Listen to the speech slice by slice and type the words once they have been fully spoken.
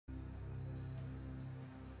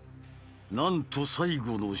なんと最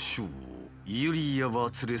後の将ユリアは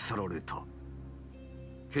連れ去られた。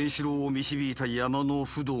ケンシロウを導いた山の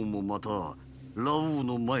不動もまたラオウ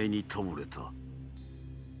の前に倒れた。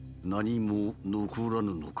何も残ら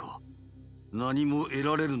ぬのか、何も得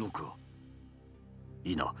られるのか。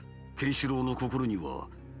いな、ケンシロウの心には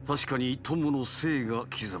確かに友の生が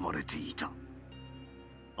刻まれていた。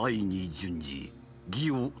愛に準じ義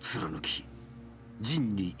を貫き、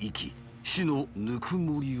仁に生き死のぬく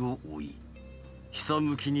もりを追い、ひた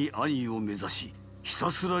むきに愛を目指しひ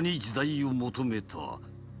たすらに時代を求めた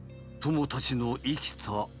友たちの生き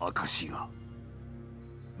た証が、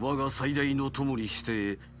我が最大の友にし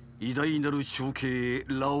て偉大なる長兄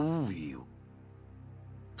ラオウよ。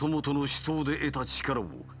友との死闘で得た力を、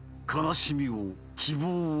悲しみを、希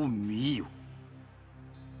望を見よ。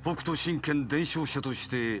北斗神拳伝承者とし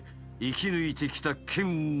て生き抜いてきた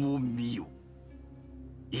剣を見よ。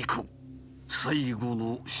行こう、最後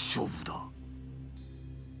の勝負だ。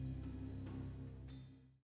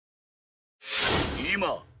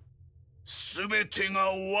今すべてが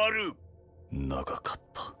終わる。長かっ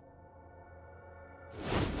た。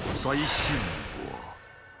最終は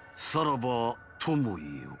さらば友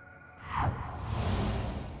よ。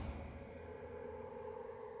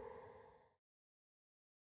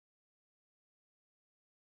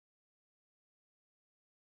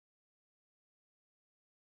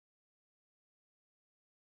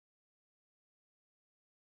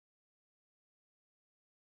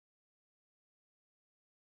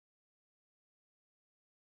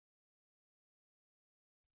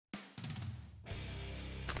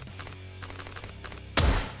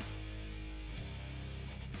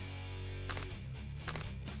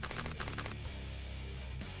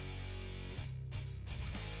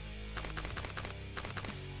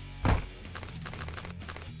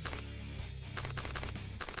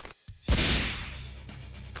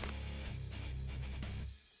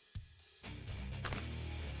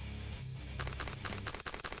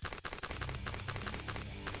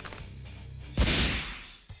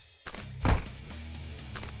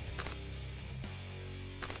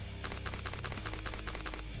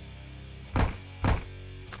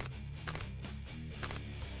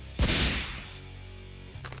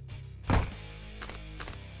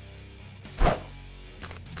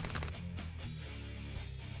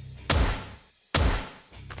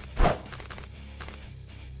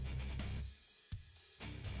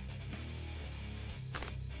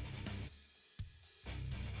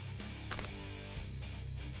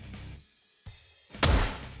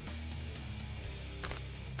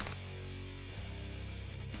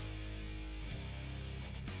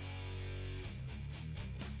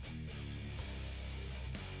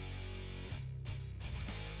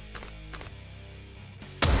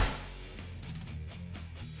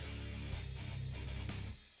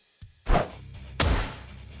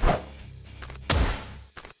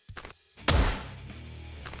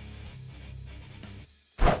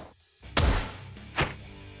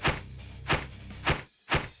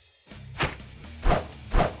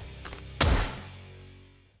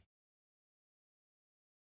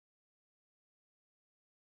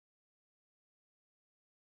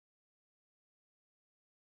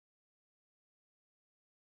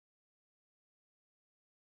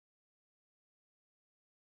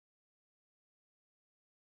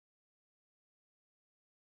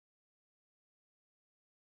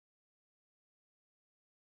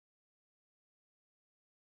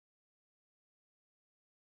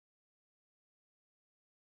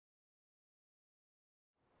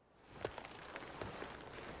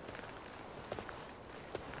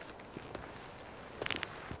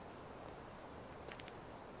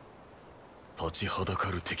立ちはだ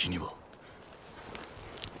かる敵には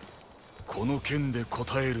この剣で応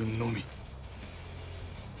えるのみ。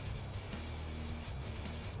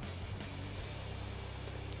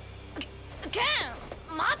剣、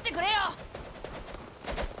待ってくれよ。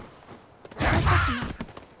私たちも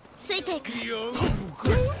ついていく。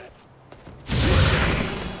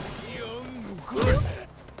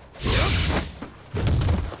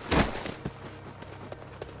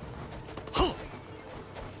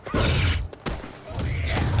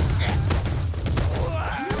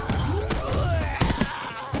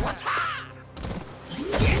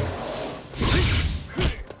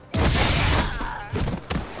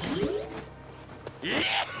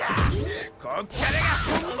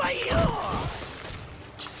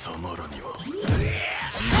貴様らには自分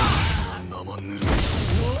すら生ぬるい。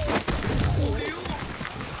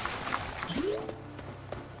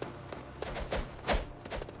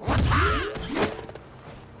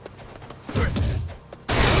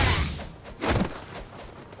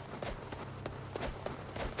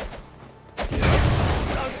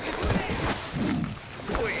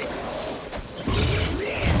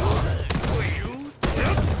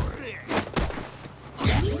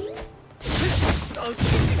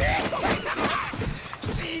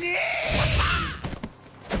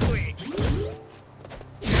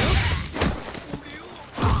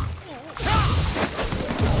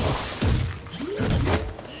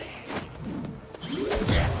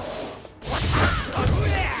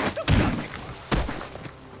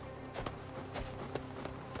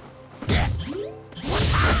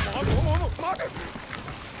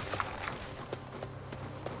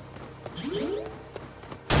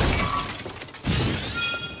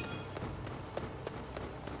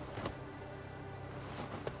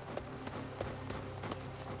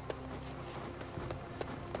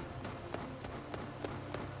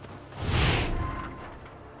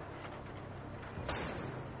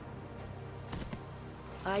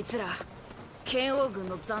あいつら剣王軍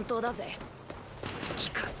の残党だぜ。好き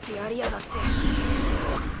勝手やりやがって。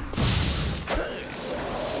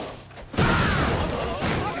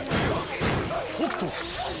北斗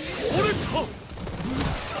折れた。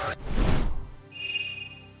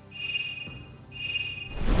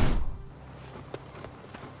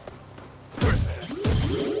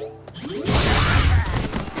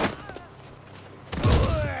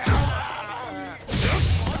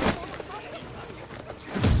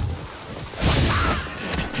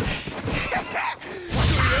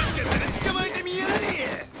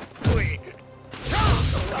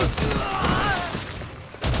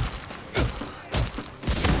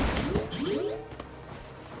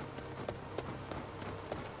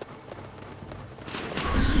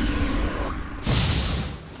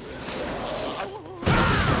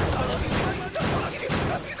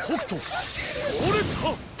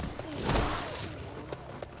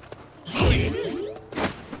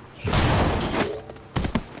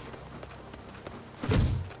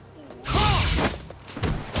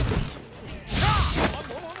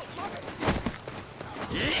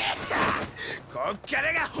こっか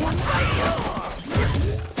らが本番よ。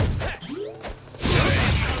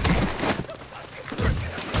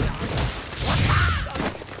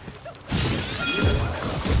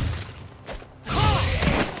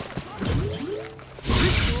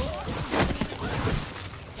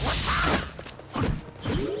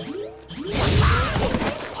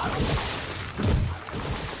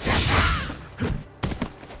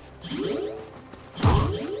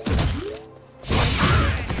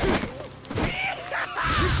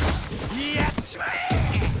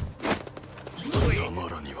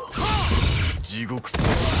地獄さ。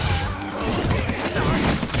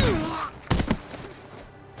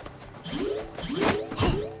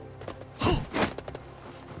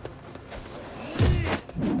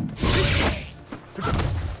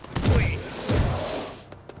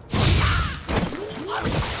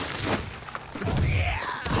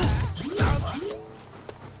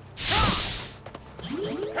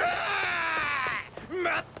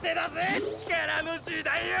待ってだぜ、力の時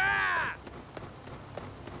代よ。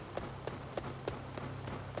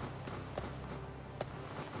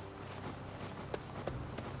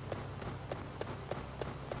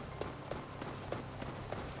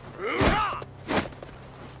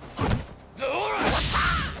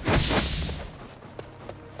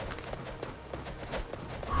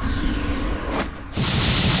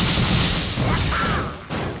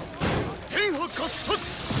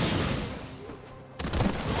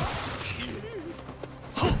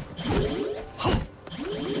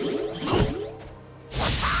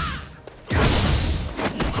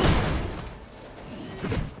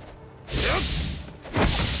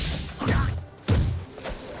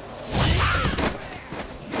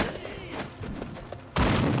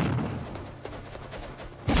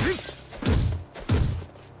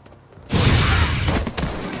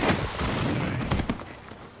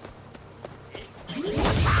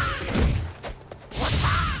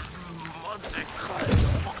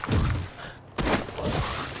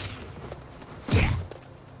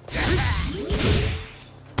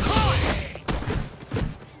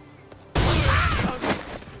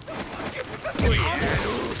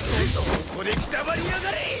ここできたばりや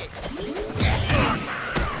がれ。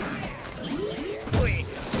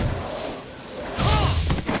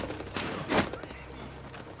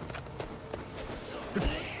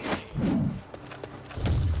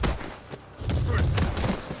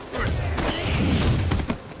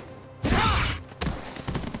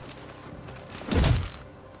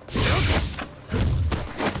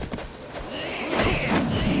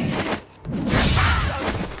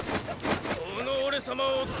様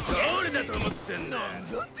を誰だと思ってんだ。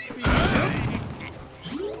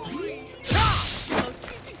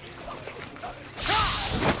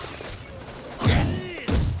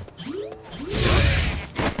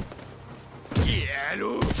野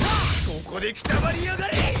郎、ここでくたばりやが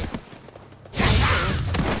れ。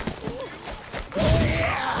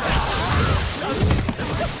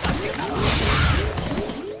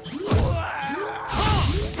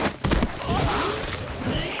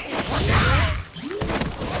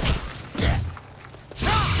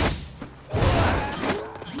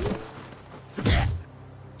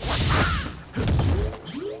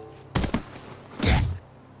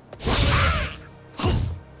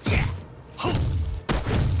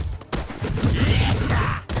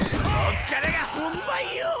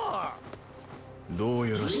どう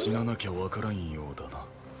やら死ななきゃわからんようだな。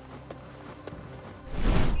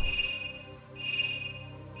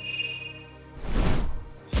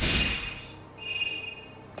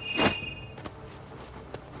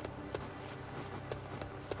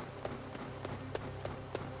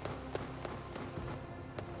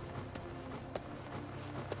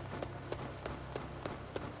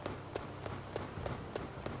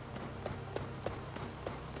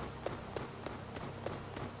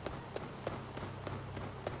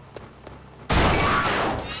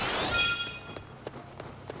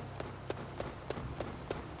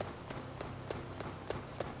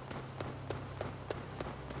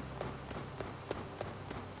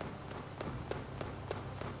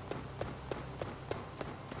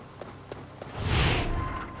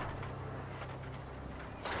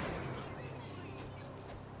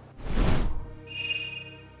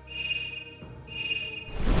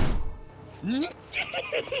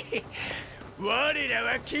我ら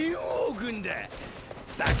は剣王軍だ。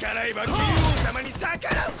逆らえば剣王様に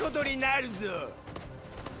逆らうことになるぞ。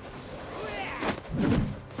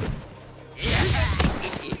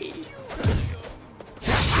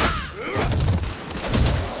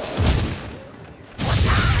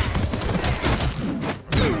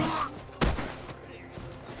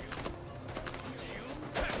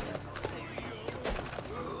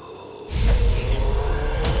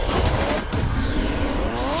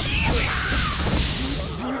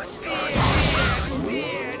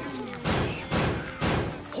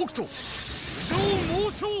北斗上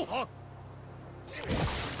猛将派。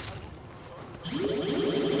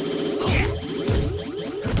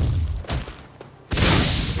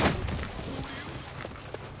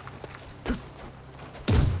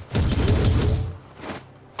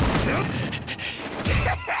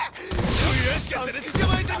よしかったら捕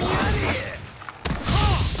まえてみやがれ。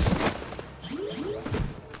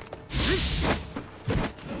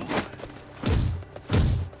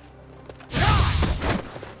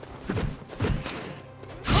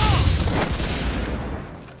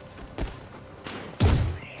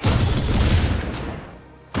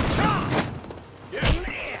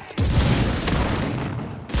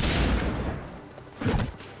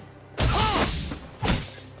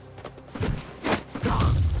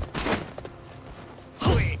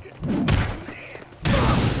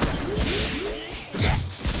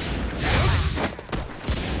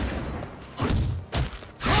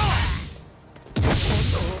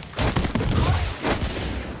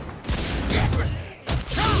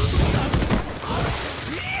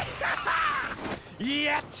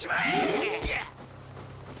やっちまえ。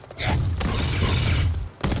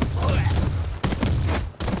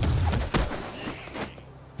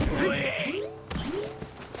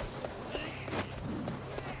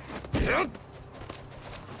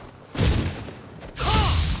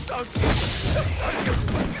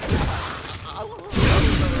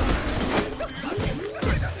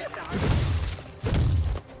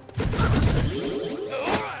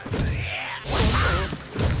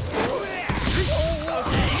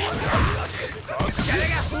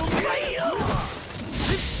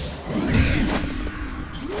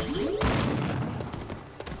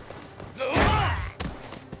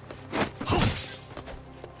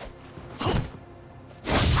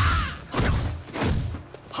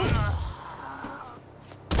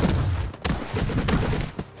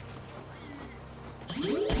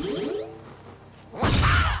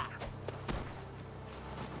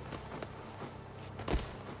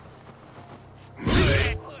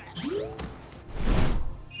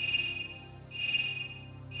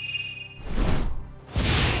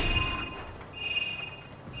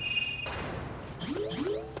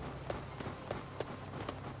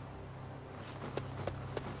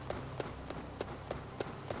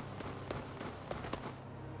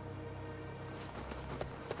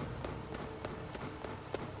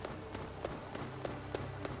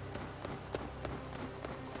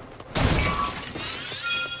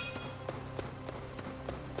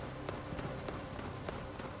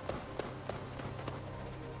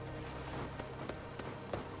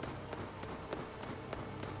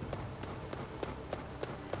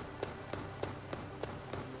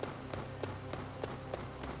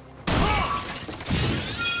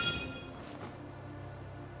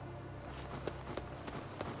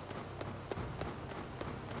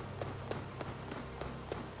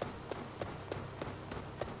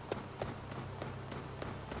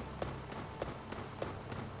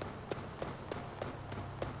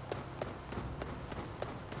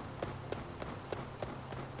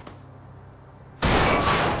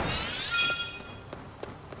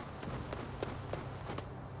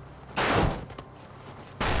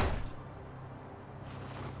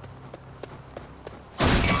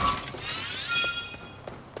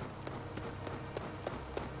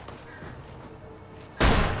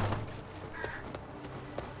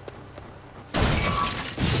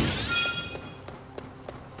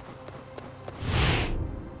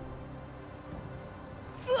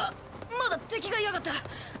敵がいやがった。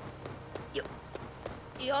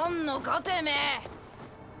やんのかてめえ。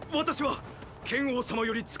私は剣王様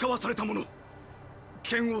より使わされたもの。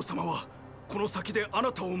剣王様はこの先であ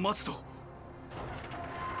なたを待つと。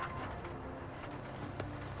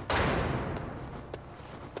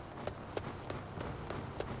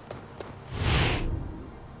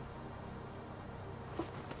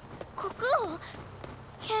国王、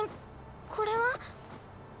剣、これは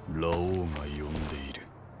ラオウが呼んでいる。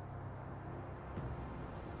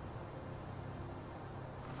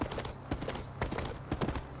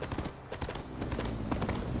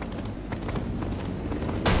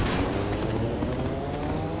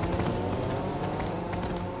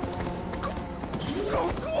潰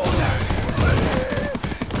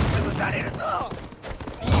されるぞ。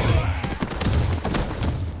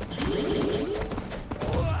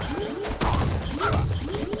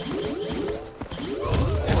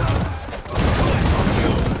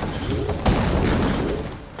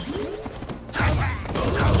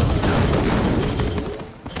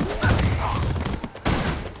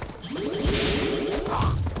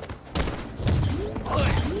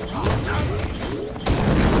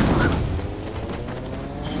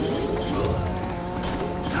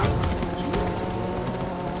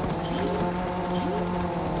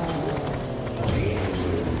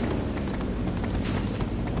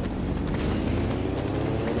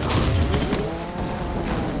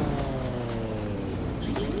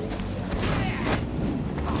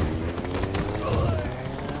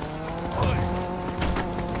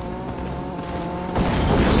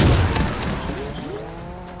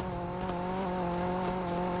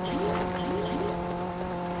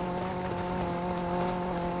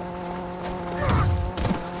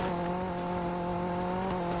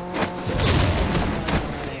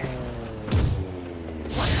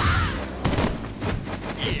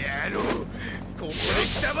ここで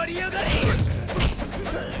くたばりやがれ。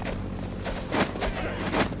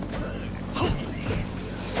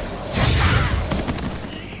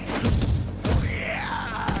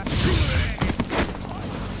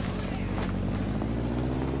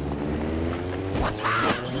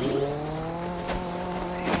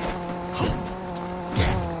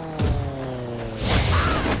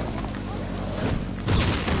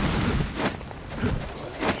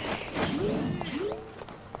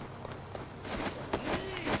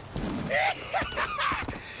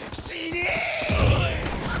死ね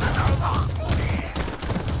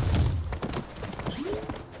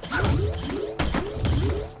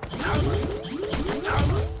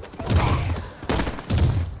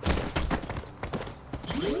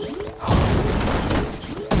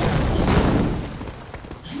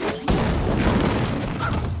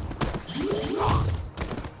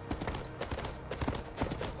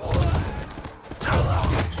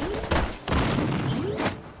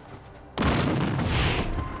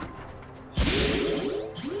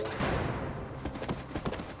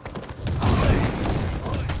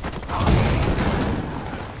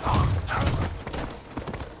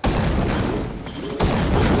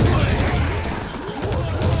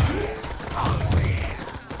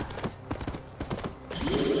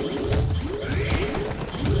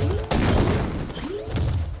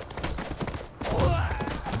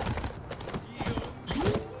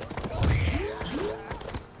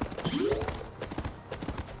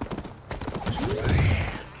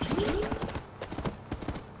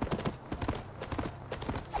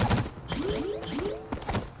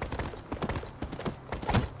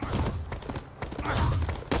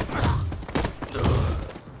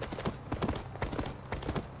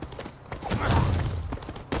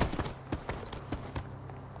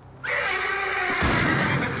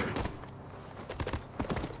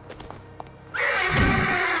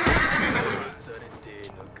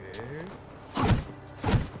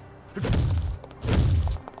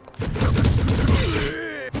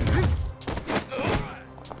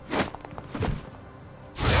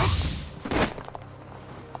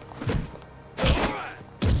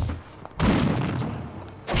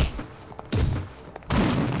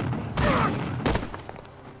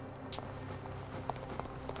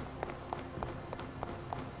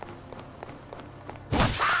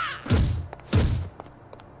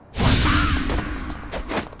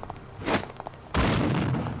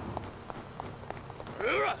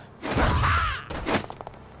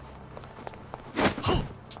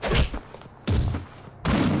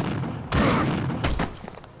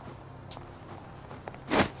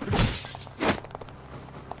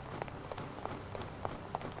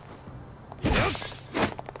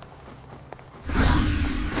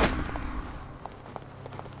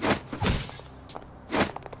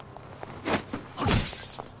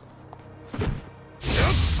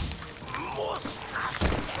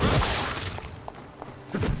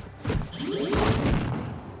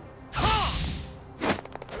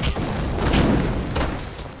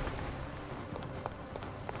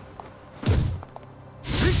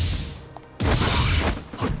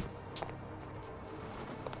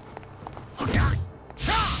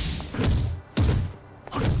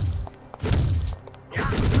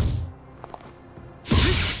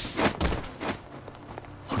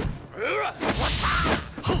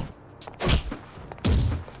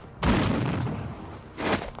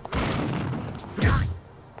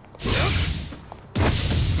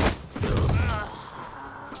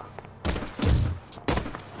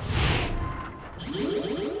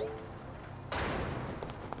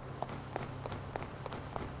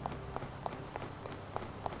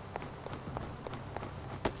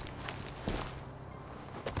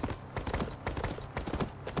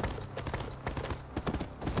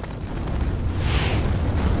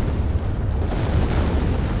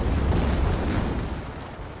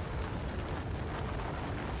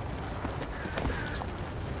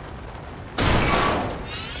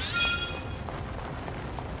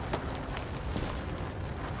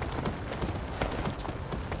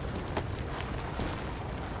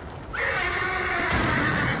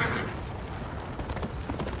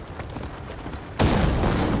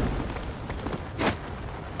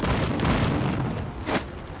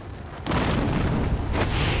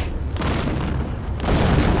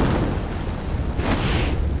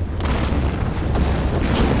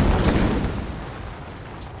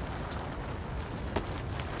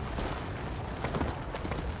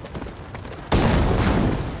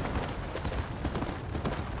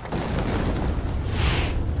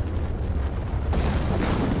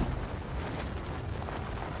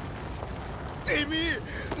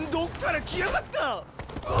から来やがった。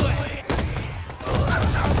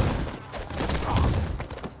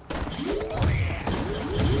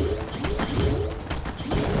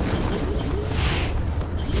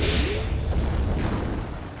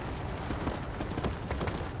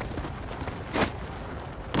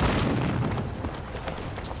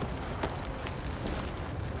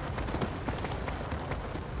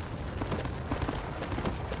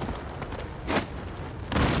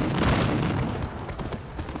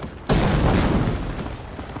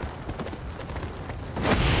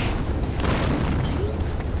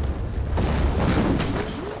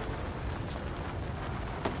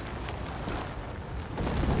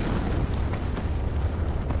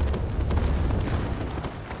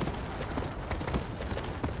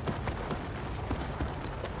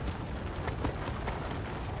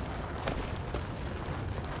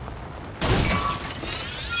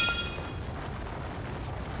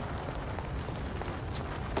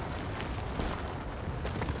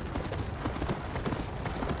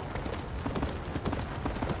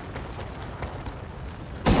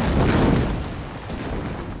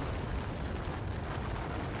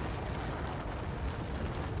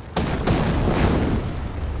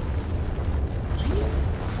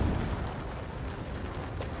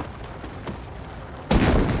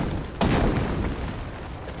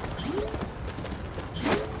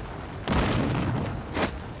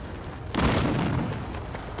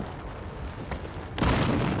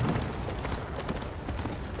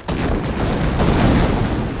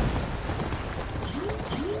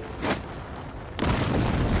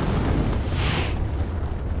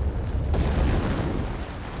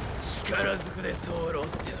力ずくで通ろうっ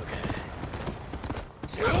てのか。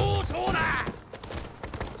上等だ。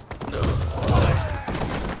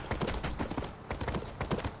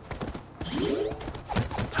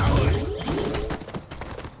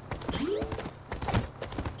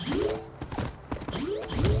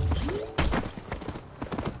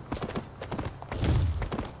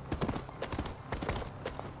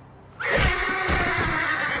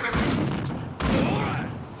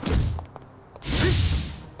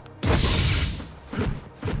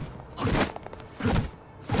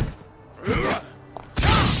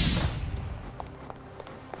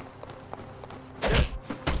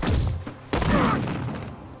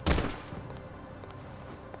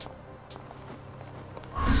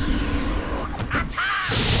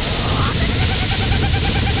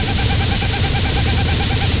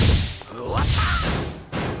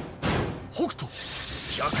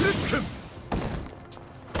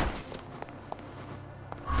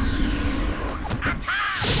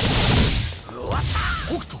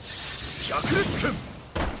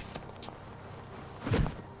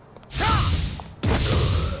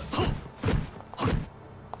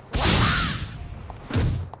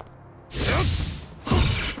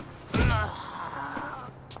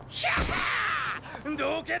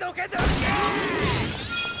どけどけどけ。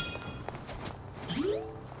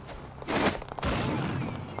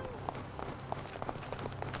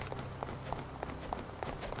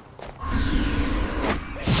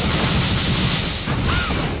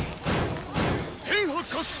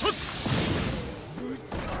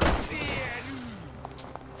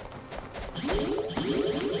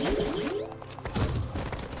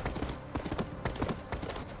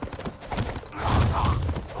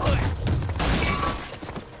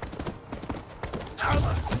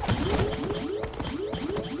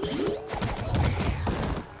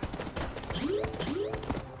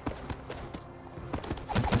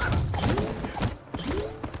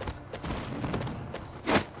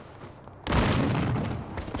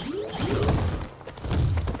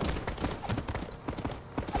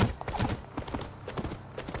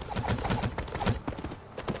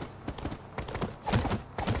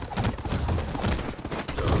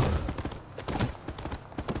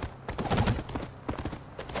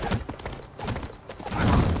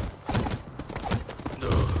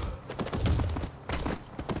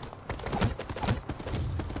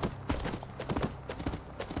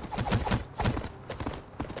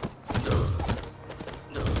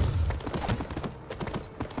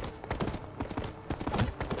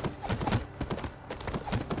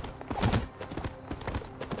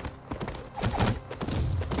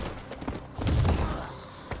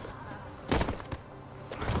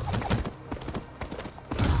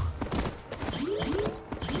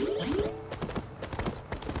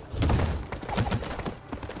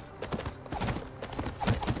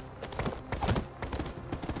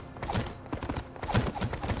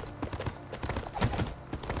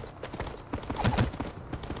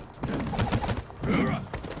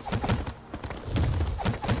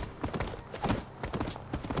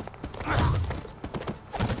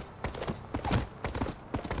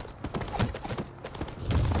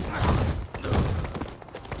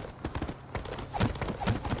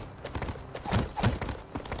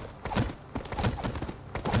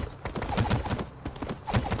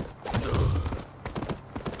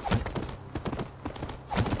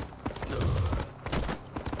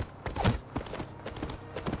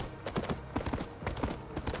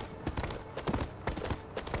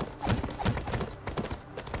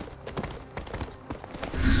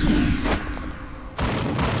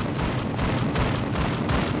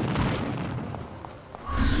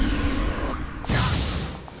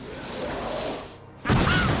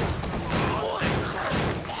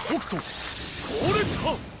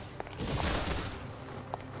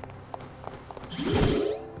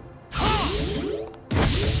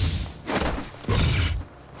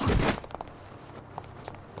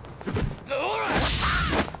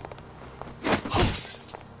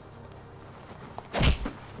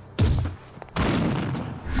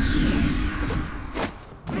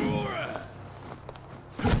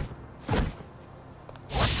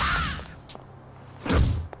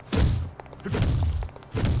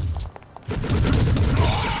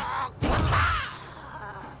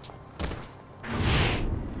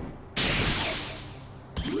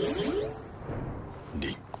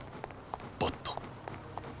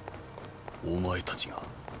前たちが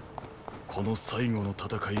この最後の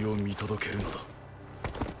戦いを見届けるのだ。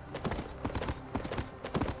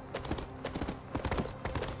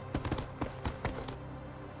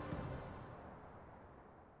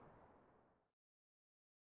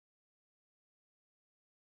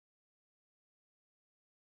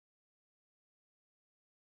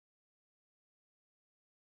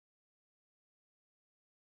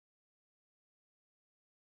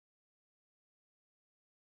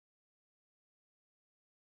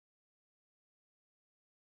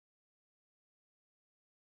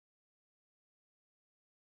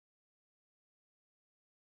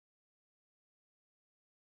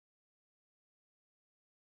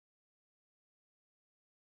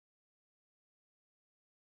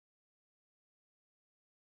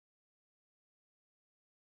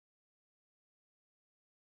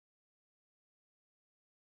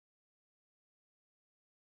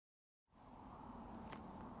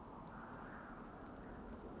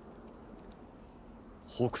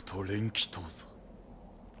北斗連気塔座、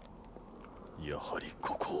やはり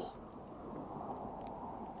ここ。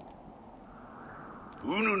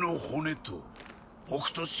ウヌの骨と北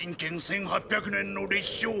斗神拳1800年の歴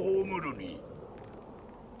史を葬るに、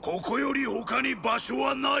ここより他に場所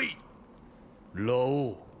はない。ラ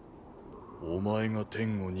オウ、お前が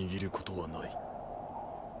天を握ることはない。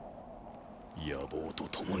野望と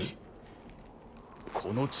共に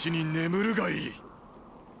この地に眠るがいい。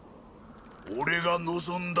俺が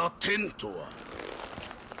望んだ天とは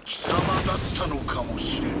貴様だったのかも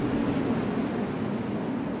しれぬ。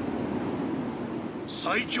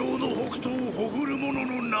最強の北斗をほぐる者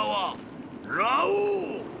の名はラオ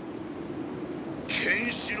ウ。ケ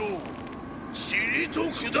ンシロウ、塵と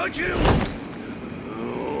砕けよ。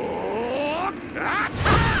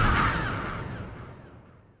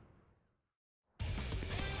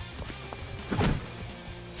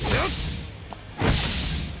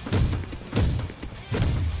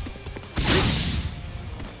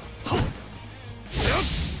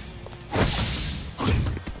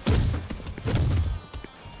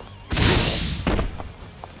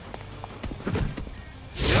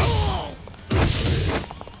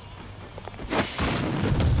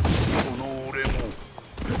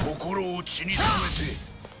血に染めて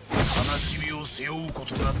悲しみを背負うこ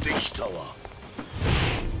とができたわ。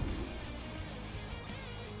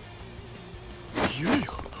ユリ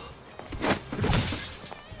ア、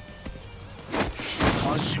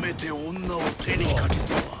初めて女を手にかけ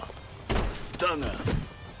たわ。だが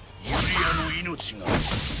ユリアの命が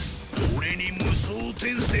俺に無双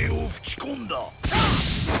転生を吹き込んだ。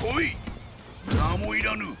来い、名もい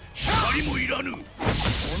らぬ光もいらぬ、こ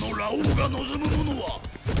のラオウが望むものは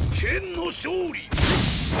剣の勝利。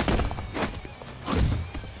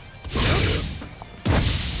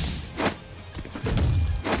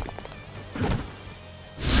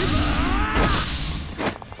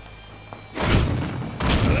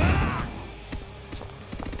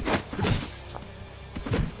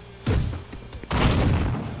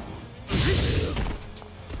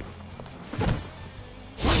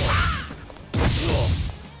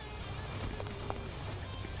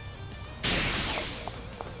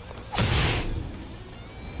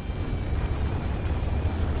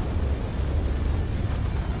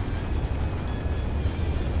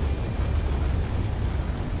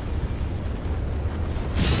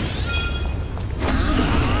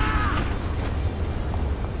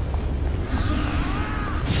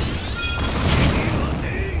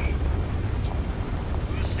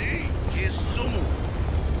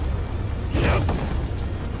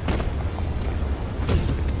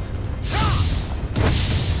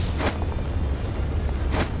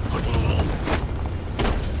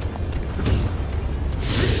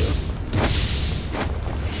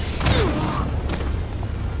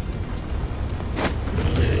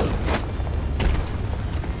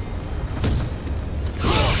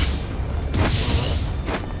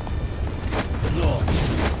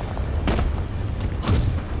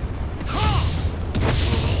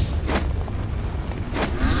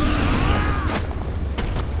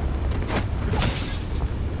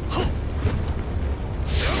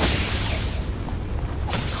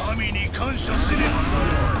感謝せねばな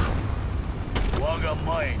らん。我が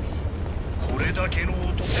前にこれだけの男を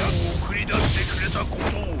送り出してくれたこ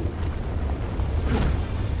とを。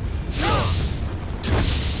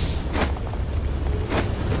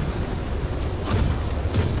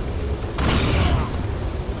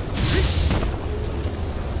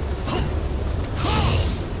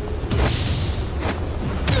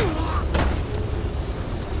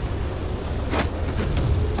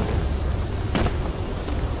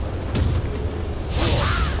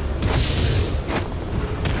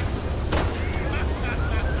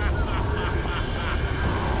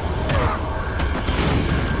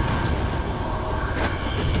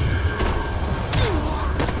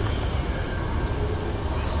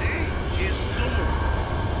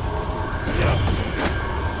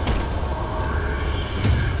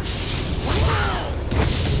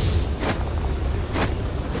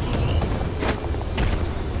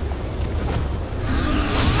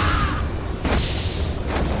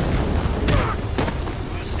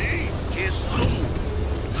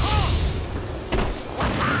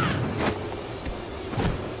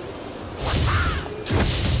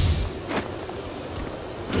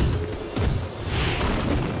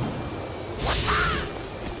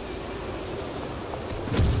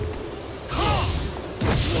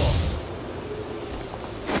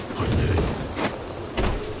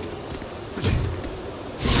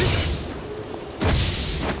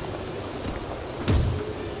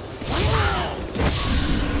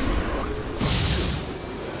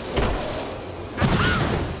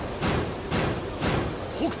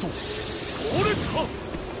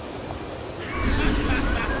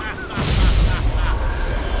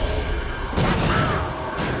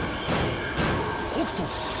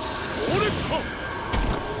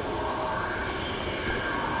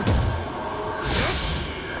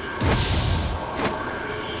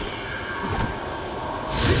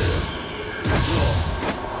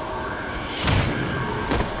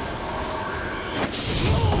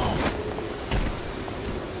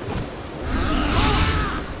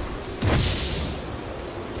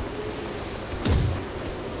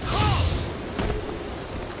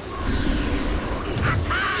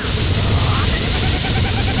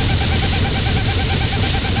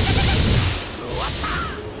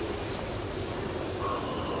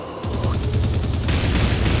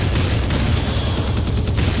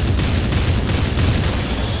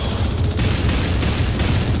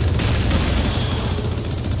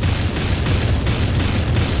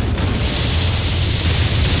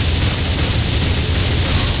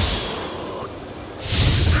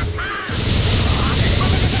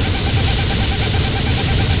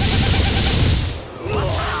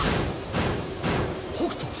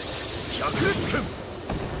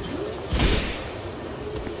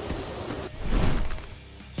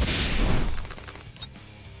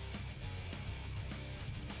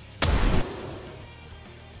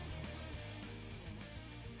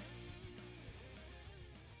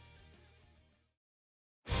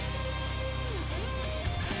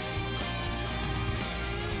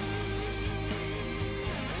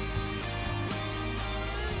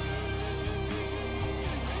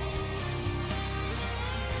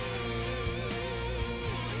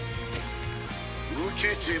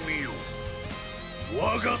けてみよ。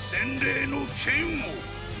我が前例の剣を。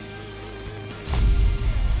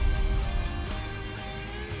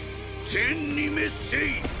天に滅せいケ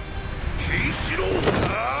ンシロウ。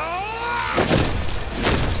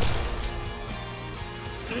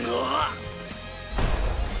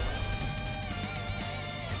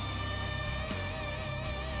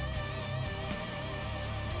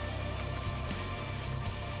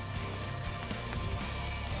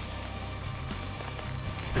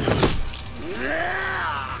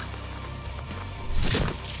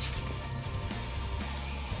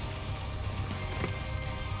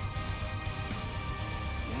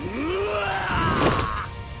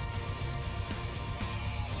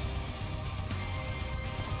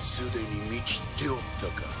すでに見切っておった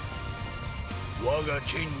か。我が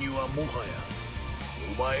剣にはもはや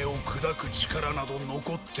お前を砕く力など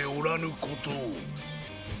残っておらぬことを。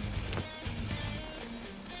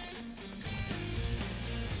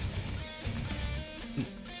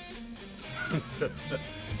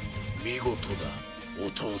見事だ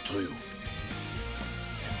弟よ。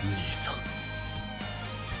兄さん。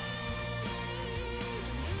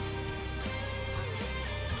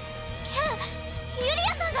ユリ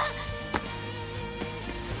アさんが。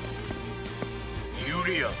ユ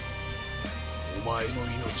リア、お前の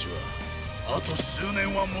命はあと数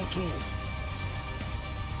年は持とう。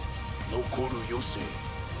残る余生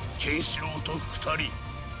ケンシロウと二人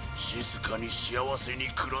静かに幸せに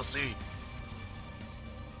暮らせ。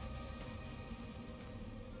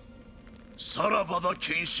さらばだ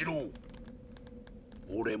ケンシロウ。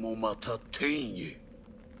俺もまた天へ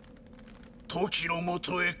時のも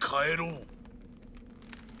とへ帰ろう。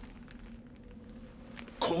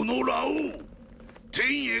このラオウ、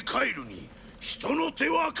天へ帰るに人の手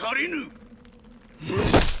は借りぬ。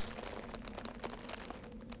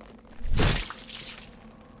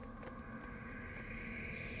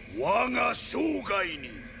我が生涯に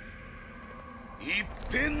一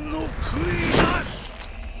片の悔いなし。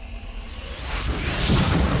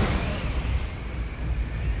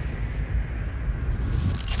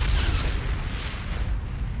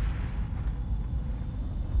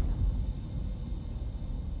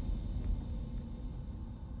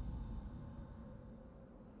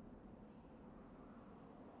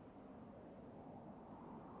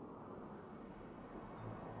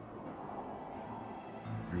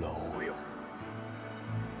ラオウよ、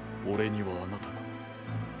俺にはあなたが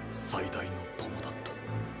最大の友だった。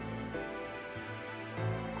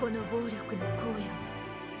この暴力の荒野は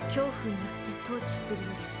恐怖によって統治するよ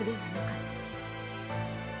り術はなかっ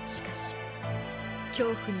た。しかし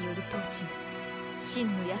恐怖による統治に真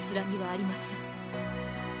の安らぎはありません。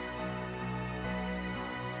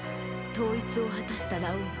統一を果たした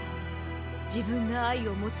ラオウは自分が愛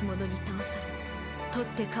を持つ者に倒され取っ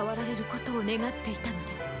て代わられることを願っていたの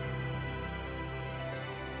で、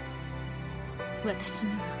私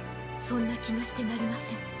にはそんな気がしてなりま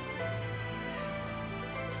せん。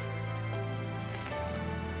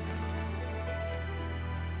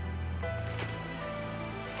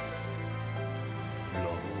ラオウ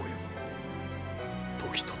よ、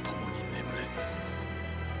時とともに眠れ。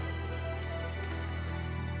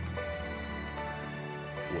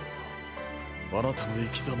俺はあなたの生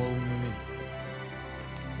き様を胸に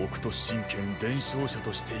北斗神拳伝承者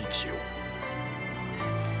として生きよう。